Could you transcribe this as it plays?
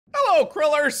Hello,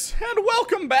 Krillers, and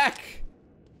welcome back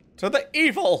to the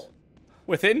Evil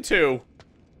Within 2.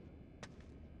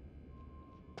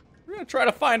 We're gonna try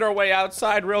to find our way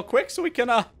outside real quick so we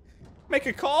can, make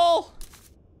a call.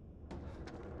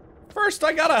 First,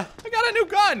 I got a new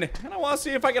gun, and I want to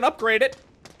see if I can upgrade it.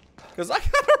 Because I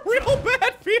got a real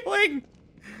bad feeling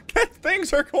that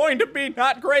things are going to be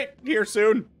not great here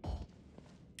soon.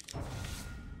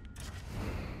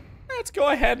 Let's go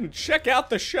ahead and check out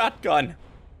the shotgun.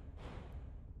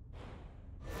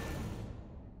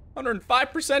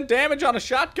 105% damage on a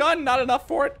shotgun, not enough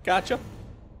for it. Gotcha.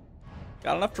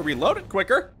 Got enough to reload it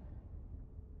quicker.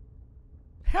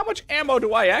 How much ammo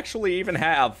do I actually even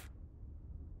have?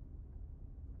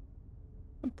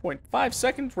 1.5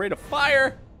 seconds rate of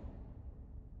fire.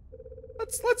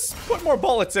 Let's put more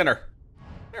bullets in her.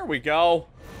 There we go.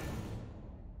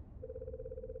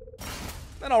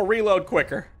 Then I'll reload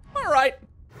quicker. All right.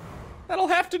 That'll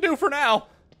have to do for now.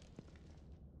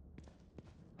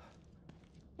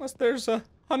 Unless there's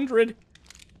 100.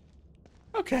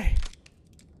 Okay.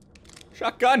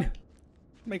 Shotgun.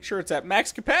 Make sure it's at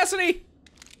max capacity.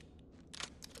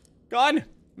 Gun.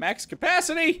 Max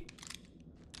capacity.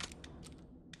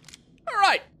 All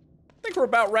right. I think we're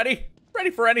about ready. Ready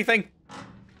for anything.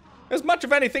 As much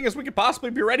of anything as we could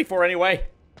possibly be ready for anyway.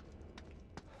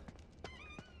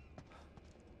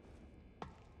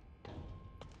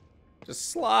 Just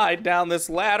slide down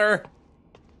this ladder.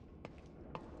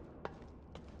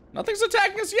 Nothing's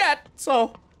attacking us yet,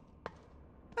 so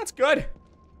that's good.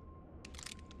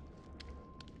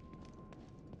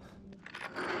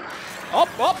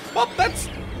 Oh, that's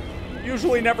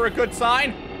usually never a good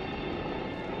sign.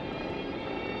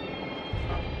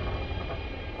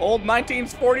 Old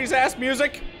 1940s ass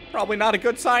music, probably not a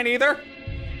good sign either.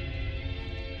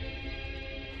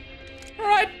 All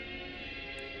right.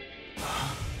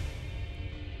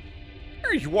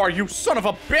 There you are, you son of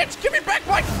a bitch! Give me back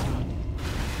my...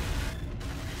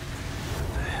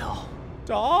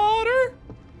 Daughter?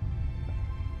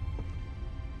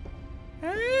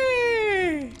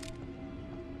 Hey!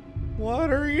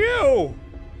 What are you?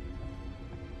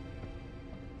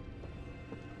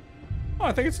 Oh,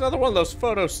 I think it's another one of those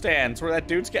photo stands where that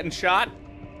dude's getting shot.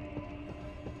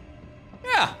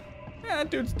 Yeah, that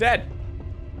dude's dead.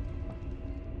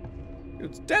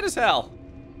 Dude's dead as hell.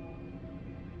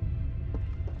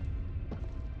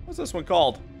 What's this one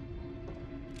called?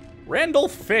 Randall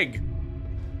Fig.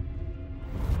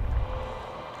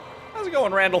 How's it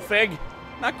going, Randall Fig?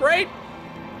 Not great?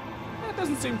 That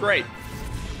doesn't seem great.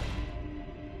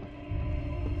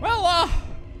 Well,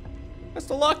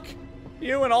 best of luck,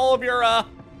 you and all of your,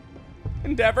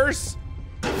 endeavors.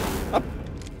 Up.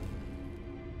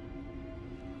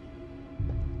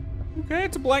 Okay,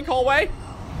 it's a blank hallway.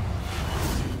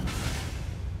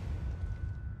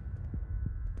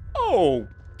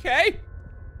 Okay.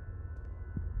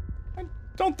 I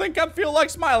don't think I feel like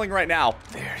smiling right now.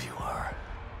 There you are.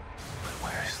 But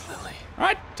where's Lily? All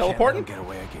right, teleporting. Can't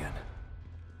let him get away again.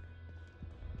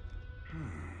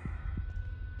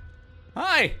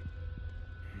 Hi.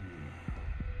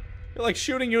 Feel like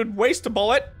shooting you would waste a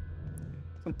bullet.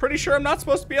 I'm pretty sure I'm not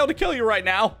supposed to be able to kill you right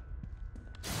now.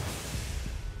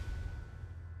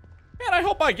 Man, I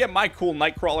hope I get my cool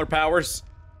Nightcrawler powers.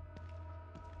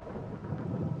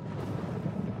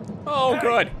 Oh, hey,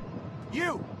 good.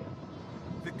 You!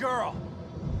 The girl!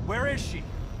 Where is she?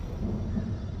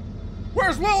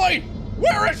 Where's Lily?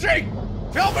 Where is she?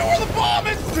 Tell me where the bomb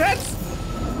is! That's...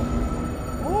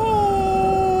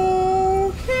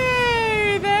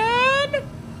 Okay, then.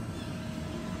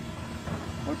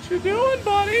 What you doing,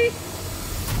 buddy?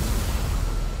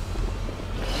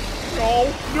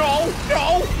 No,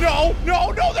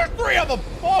 there's 3 of them!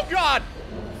 Oh, God!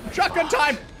 Shotgun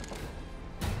time!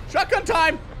 Shotgun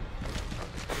time!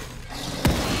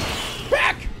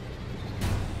 Back!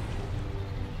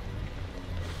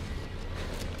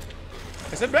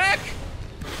 I said back!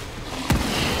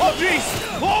 Oh, jeez!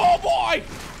 Oh, boy!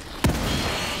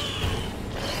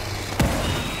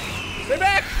 Stay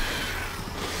back!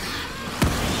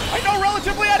 I know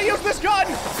relatively how to use this gun!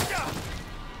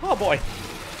 Oh, boy.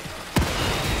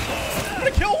 I'm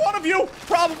gonna kill one of you!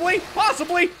 Probably,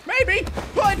 possibly, maybe,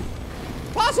 could,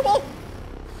 possible!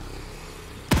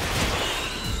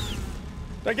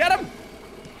 Did I get him?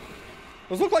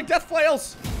 Those look like death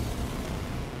flails.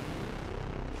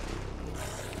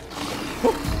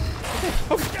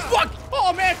 Oh, fuck!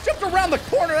 Oh, man, jumped around the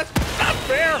corner. That's not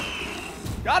fair.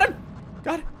 Got him.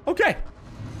 Got it. Okay.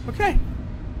 Okay.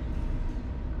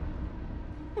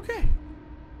 Okay.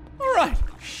 All right.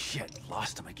 Shit,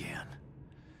 lost him again.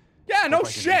 Yeah, no Hope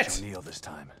I can reach shit. O'Neal this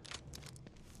time.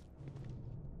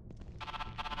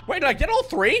 Wait, did I get all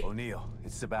three? O'Neill,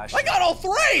 it's Sebastian. I got all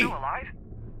three! Still alive?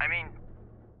 I mean,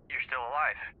 you're still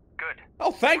alive. Good.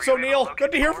 Oh, thanks, Were you able to O'Neill. locate Good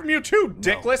to the hear core? from you too,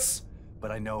 dickless.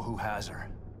 But I know who has her.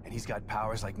 And he's got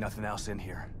powers like nothing else in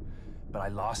here. But I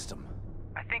lost him.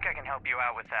 I think I can help you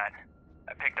out with that.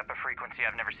 I picked up a frequency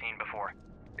I've never seen before.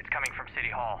 It's coming from City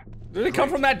Hall. Did it come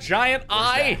from that giant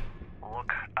eye?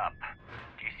 Look up.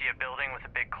 Do you see a building with a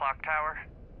big clock tower?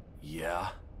 Yeah?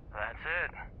 That's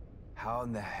it. How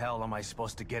in the hell am I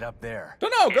supposed to get up there?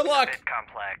 Don't know, good It's luck. a bit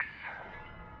complex.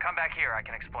 Come back here, I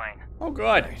can explain. Oh,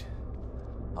 good. Right.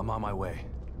 I'm on my way.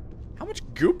 How much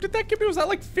goop did that give me? Was that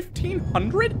like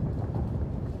 1,500?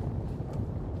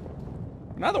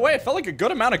 Either way, it felt like a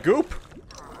good amount of goop.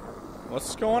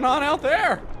 What's going on out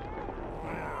there?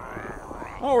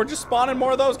 Oh, we're just spawning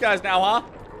more of those guys now, huh?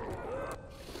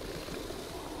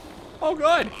 Oh,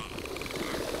 good.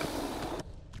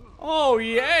 Oh,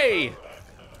 yay.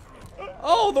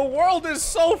 Oh, the world is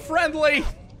so friendly.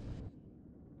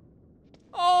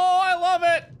 Oh, I love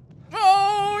it.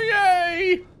 Oh,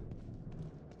 yay.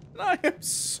 I am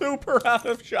super out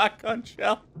of shotgun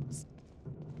shells.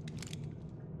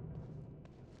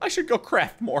 I should go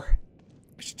craft more.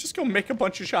 I should just go make a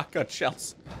bunch of shotgun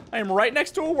shells. I am right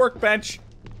next to a workbench.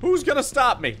 Who's gonna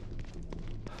stop me?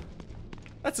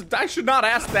 I should not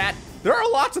ask that. There are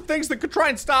lots of things that could try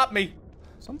and stop me.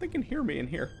 Something can hear me in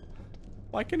here.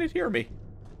 Why can it hear me?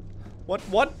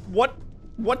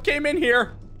 What came in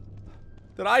here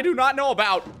that I do not know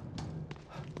about?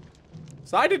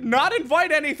 So I did not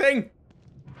invite anything.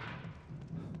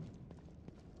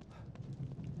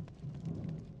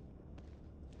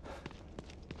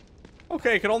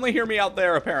 Okay, it can only hear me out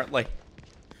there, apparently.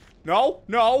 No,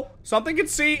 no. Something can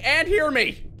see and hear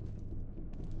me.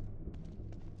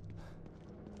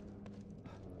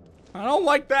 I don't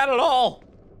like that at all.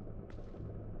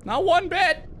 Not one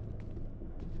bit.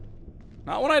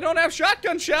 Not when I don't have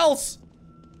shotgun shells.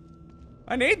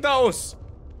 I need those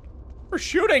for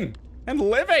shooting and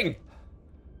living.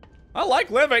 I like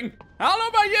living. I don't know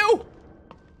about you,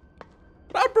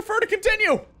 but I would prefer to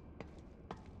continue.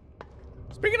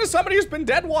 Speaking of somebody who's been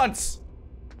dead once,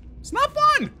 it's not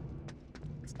fun.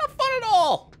 It's not fun at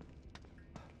all.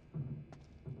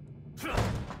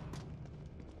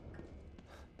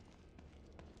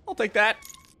 I'll take that.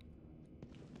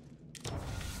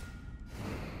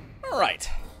 All right.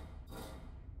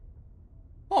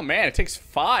 Oh man, it takes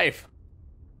 5.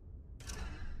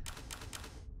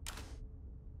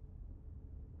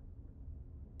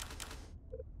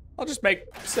 I'll just make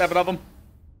 7 of them.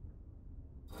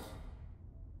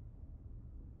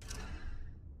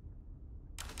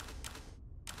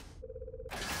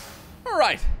 All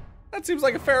right. That seems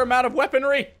like a fair amount of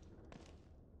weaponry.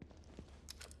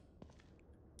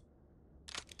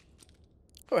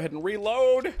 Go ahead and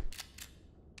reload.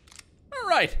 All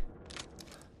right.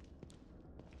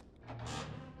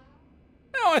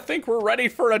 Now I think we're ready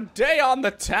for a day on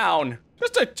the town.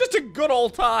 Just a good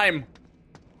old time.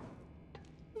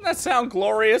 Doesn't that sound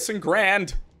glorious and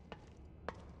grand?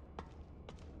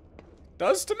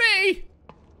 Does to me.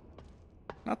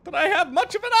 Not that I have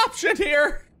much of an option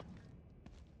here.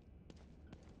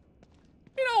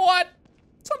 You know what?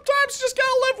 Sometimes you just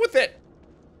gotta live with it.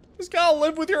 Just gotta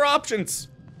live with your options.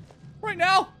 Right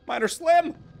now, mine are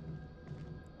slim.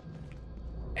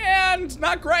 And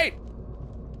not great.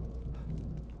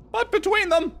 But between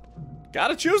them,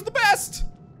 gotta choose the best.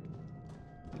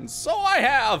 And so I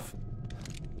have.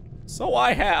 So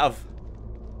I have.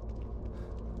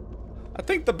 I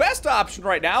think the best option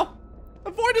right now,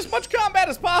 avoid as much combat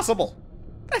as possible.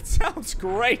 That sounds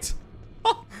great.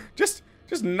 Oh, just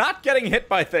not getting hit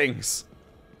by things.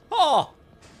 Oh,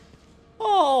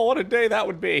 what a day that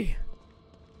would be.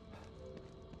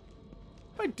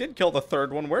 If I did kill the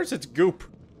third one, where's its goop?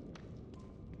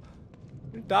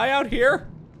 Did it die out here?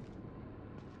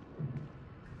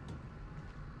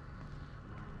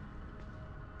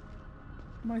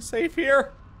 Am I safe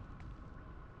here?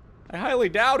 I highly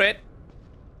doubt it.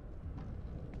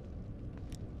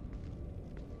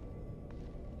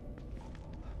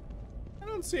 I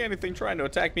don't see anything trying to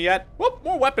attack me yet. Whoop,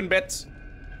 more weapon bits.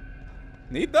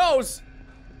 Need those.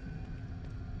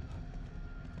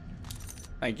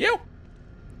 Thank you.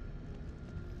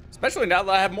 Especially now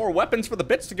that I have more weapons for the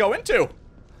bits to go into.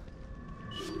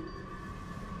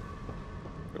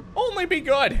 Could only be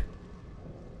good.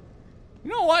 You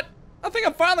know what? I think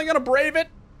I'm finally gonna brave it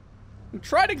and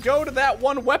try to go to that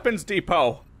one weapons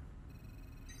depot.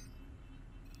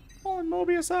 Fallen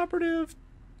Mobius operative.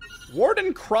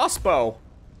 Warden crossbow.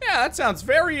 Yeah, that sounds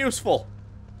very useful.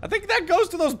 I think that goes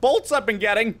to those bolts I've been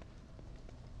getting.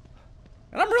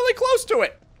 And I'm really close to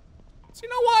it. So you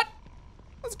know what?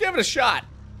 Let's give it a shot.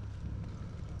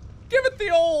 give it the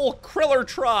old Kriller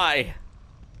try.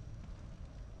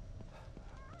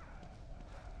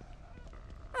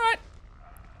 Alright.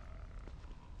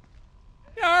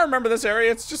 Yeah, I remember this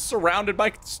area. It's just surrounded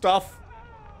by stuff.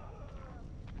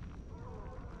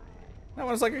 That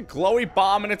one's like a glowy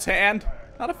bomb in its hand.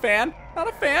 Not a fan. Not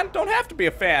a fan. Don't have to be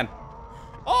a fan.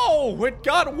 Oh, it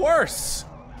got worse.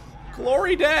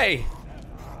 Glory day.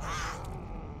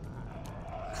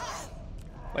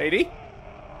 Lady.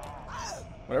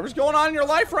 Whatever's going on in your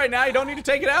life right now, you don't need to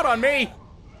take it out on me.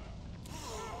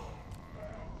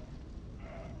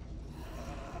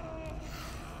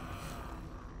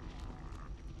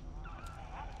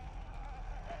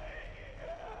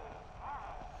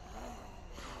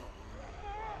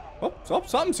 Oh,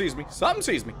 something sees me. Something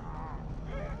sees me.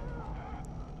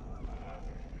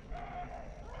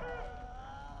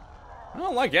 I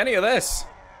don't like any of this.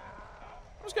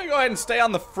 I'm just gonna go ahead and stay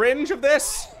on the fringe of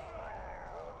this.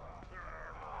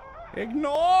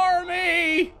 Ignore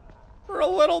me for a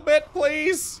little bit,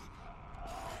 please.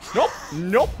 Nope,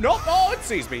 nope, nope. Oh, it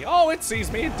sees me. Oh, it sees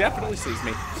me. It definitely sees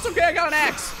me. It's okay, I got an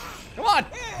axe. Come on.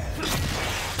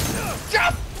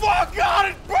 Just fuck on,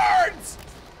 it burns!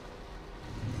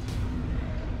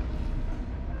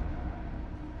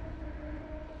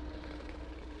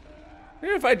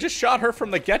 Maybe if I just shot her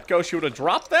from the get-go, she would have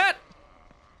dropped that?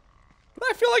 But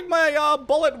I feel like my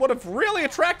bullet would have really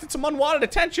attracted some unwanted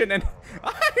attention, and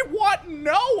I want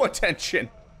no attention.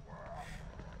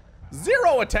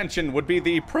 0 attention would be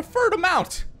the preferred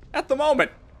amount at the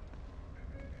moment.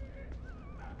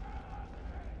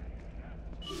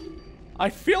 I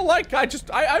feel like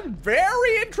I'm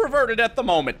very introverted at the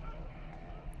moment.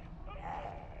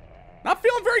 Not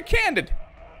feeling very candid.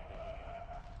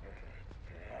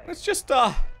 Let's just,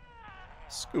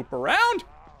 scoop around.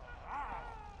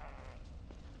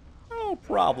 No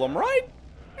problem, right?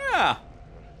 Yeah.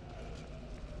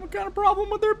 What kind of problem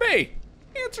would there be?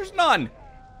 The answer's none.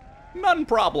 None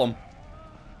problem.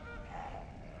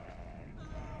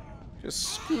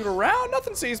 Just scoot around.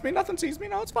 Nothing sees me. Nothing sees me.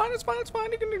 No, it's fine. It's fine. It's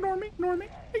fine. You can ignore me. Ignore me.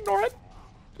 Ignore it.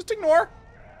 Just ignore.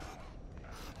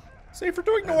 Safer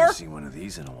to ignore. I haven't seen one of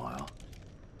these in a while.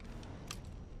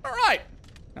 All right.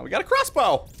 Now we got a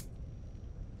crossbow.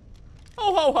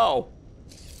 Ho, ho, ho.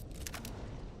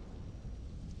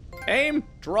 Aim,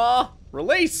 draw,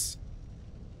 release.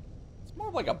 It's more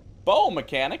of like a bow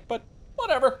mechanic, but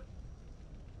whatever.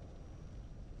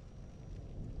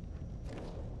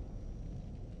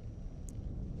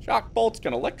 Shock bolts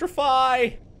can electrify.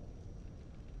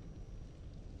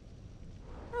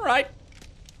 All right.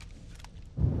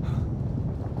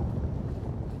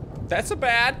 That's a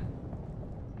bad.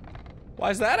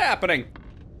 Why is that happening?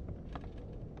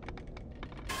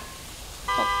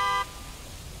 Oh.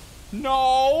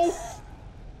 No.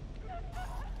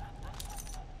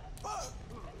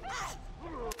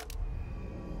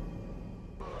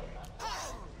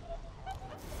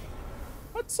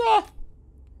 Let's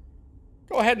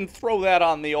go ahead and throw that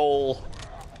on the old.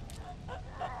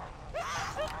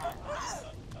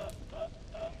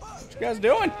 What you guys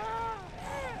doing?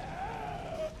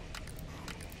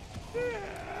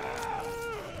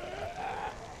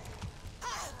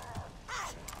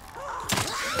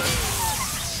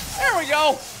 There we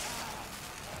go.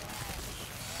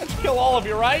 That should kill all of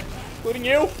you, right? Including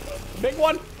you. Big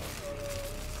one.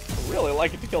 I really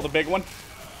like it to kill the big one.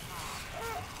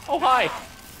 Oh, hi.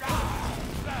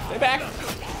 Stay back.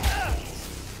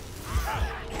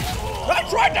 I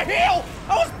tried to heal!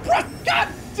 I was pressed! God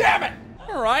damn it!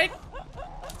 Alright.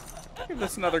 Give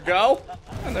this another go.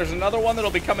 And there's another one that'll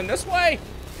be coming this way.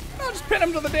 I'll just pin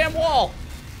him to the damn wall.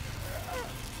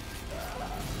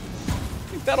 I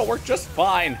think that'll work just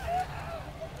fine.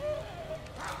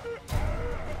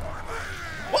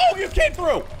 Whoa, you came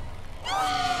through!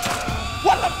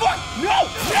 What the fuck? No!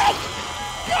 No!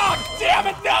 God damn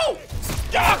it, no!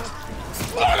 God!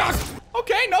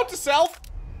 Okay, note to self.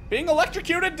 Being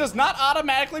electrocuted does not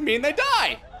automatically mean they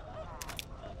die.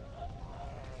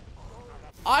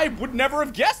 I would never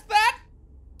have guessed that.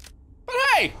 But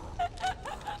hey,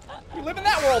 we live in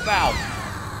that world now.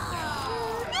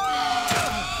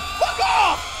 Fuck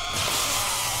off!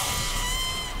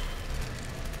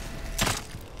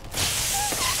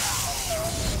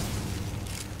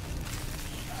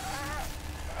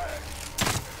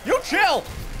 You chill!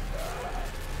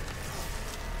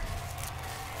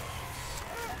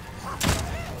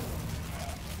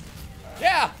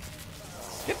 Yeah!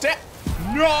 Get down!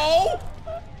 No!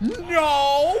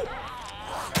 No!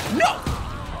 No!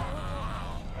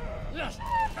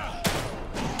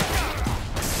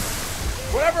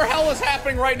 Whatever hell is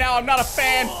happening right now, I'm not a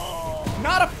fan.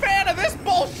 Not a fan of this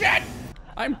bullshit!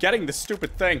 I'm getting this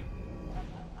stupid thing.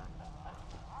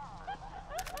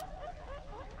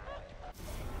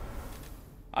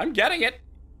 I'm getting it.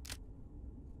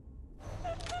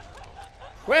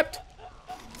 Equipped.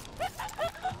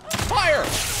 Fire!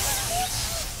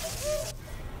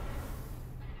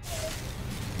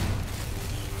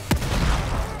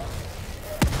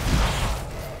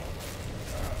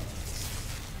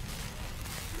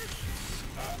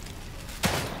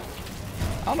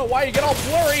 I don't know why you get all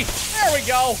blurry. There we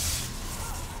go.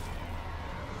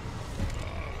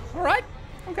 All right.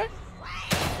 Okay.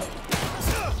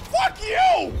 Fuck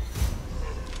you!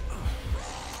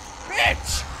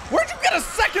 Bitch! Where'd you get a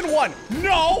second one?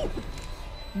 No!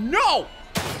 No!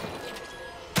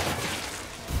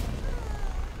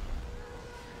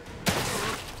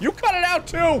 You cut it out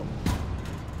too!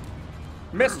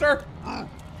 Mister! Oh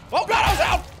god, I was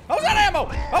out! I was out of ammo!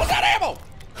 I was out of ammo!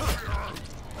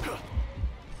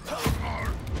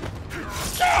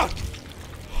 Ah!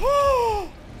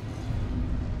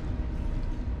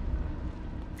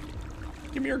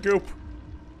 Give me your goop.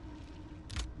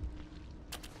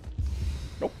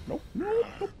 Nope, nope, nope,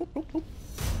 nope, nope, nope, nope.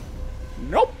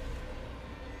 Nope.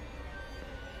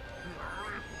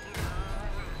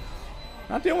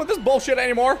 Not dealing with this bullshit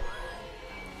anymore.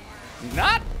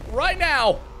 Not right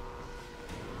now.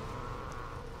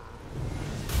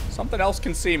 Something else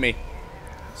can see me.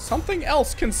 Something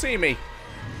else can see me.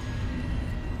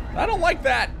 I don't like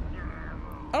that.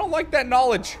 I don't like that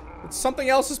knowledge that something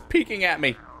else is peeking at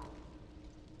me.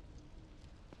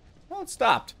 Well, it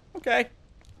stopped. Okay.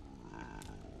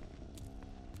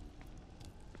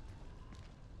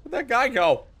 Where'd that guy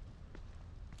go?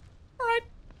 Alright.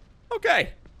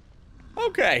 Okay.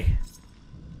 Okay.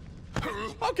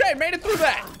 Okay, made it through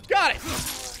that. Got it.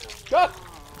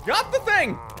 Got the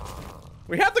thing.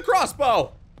 We have the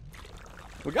crossbow.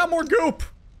 We got more goop.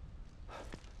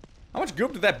 How much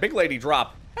goop did that big lady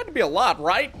drop? Had to be a lot,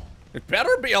 right? It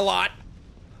better be a lot.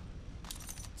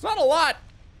 It's not a lot.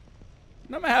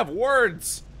 I'm gonna have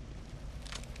words.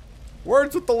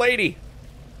 Words with the lady.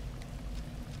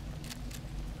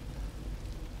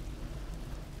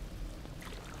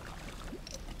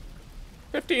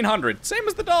 $1,500. Same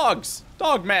as the dogs.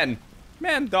 Dog men.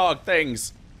 Man dog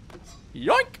things.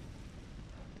 Yoink.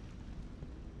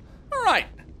 Alright.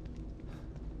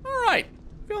 Alright.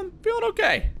 Feeling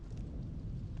okay.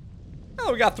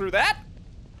 Oh, we got through that.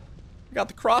 We got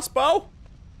the crossbow.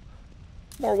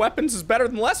 More weapons is better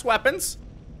than less weapons.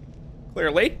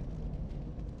 Clearly.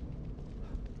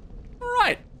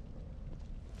 Alright.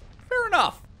 Fair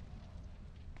enough.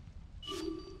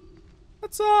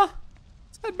 Let's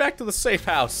head back to the safe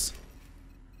house.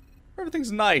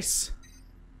 Everything's nice.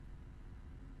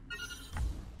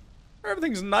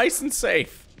 Everything's nice and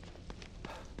safe.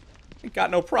 Ain't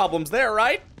got no problems there,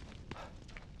 right?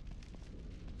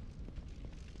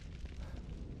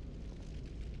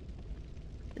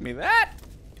 Give me that.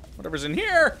 Whatever's in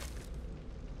here.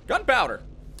 Gunpowder.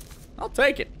 I'll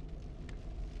take it.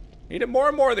 Need it more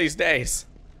and more these days.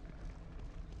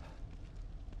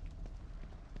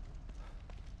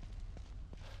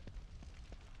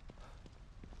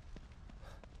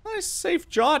 Nice safe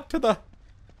jaunt to the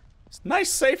nice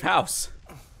safe house.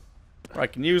 Where I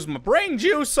can use my brain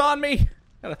juice on me.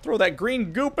 Gotta throw that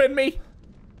green goop in me.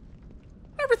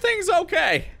 Everything's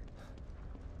okay.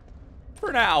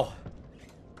 For now.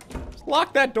 Just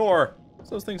lock that door. So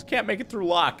those things can't make it through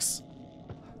locks.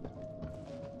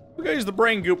 We gotta use the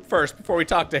brain goop first before we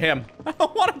talk to him. I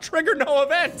don't want to trigger no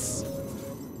events.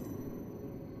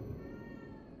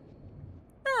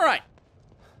 Alright.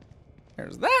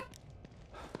 There's that.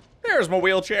 There's my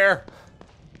wheelchair.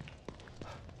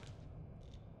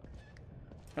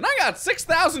 And I got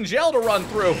 6,000 gel to run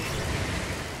through.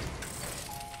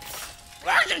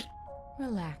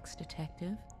 Relax,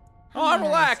 detective. Oh, I'm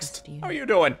relaxed. How are you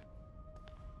doing?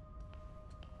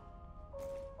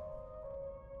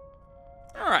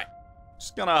 Alright.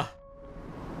 Just gonna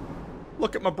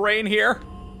look at my brain here.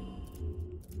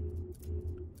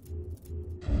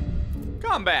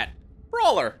 Combat.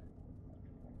 Brawler.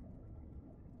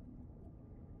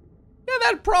 Yeah,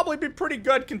 that'd probably be pretty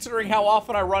good considering how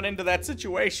often I run into that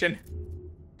situation.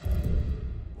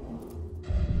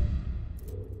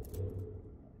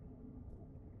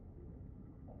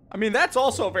 I mean, that's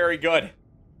also very good.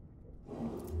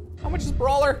 How much is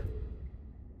Brawler?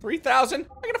 3,000?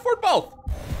 I can afford both.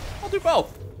 I'll do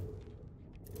both.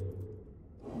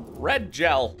 Red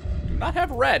gel. Do not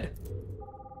have red.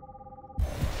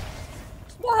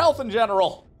 Just more health in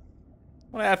general.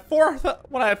 When I have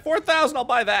 4,000, I'll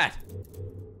buy that.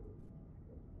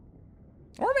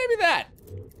 Or maybe that.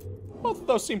 Both of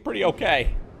those seem pretty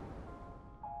okay.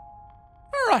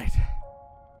 All right.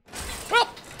 Well,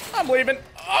 I'm leaving.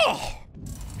 Oh,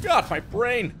 God, my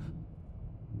brain.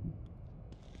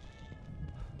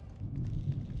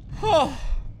 Oh.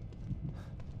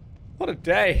 What a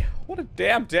day. What a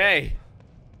damn day.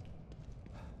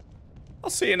 I'll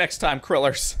see you next time,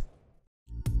 Krillers.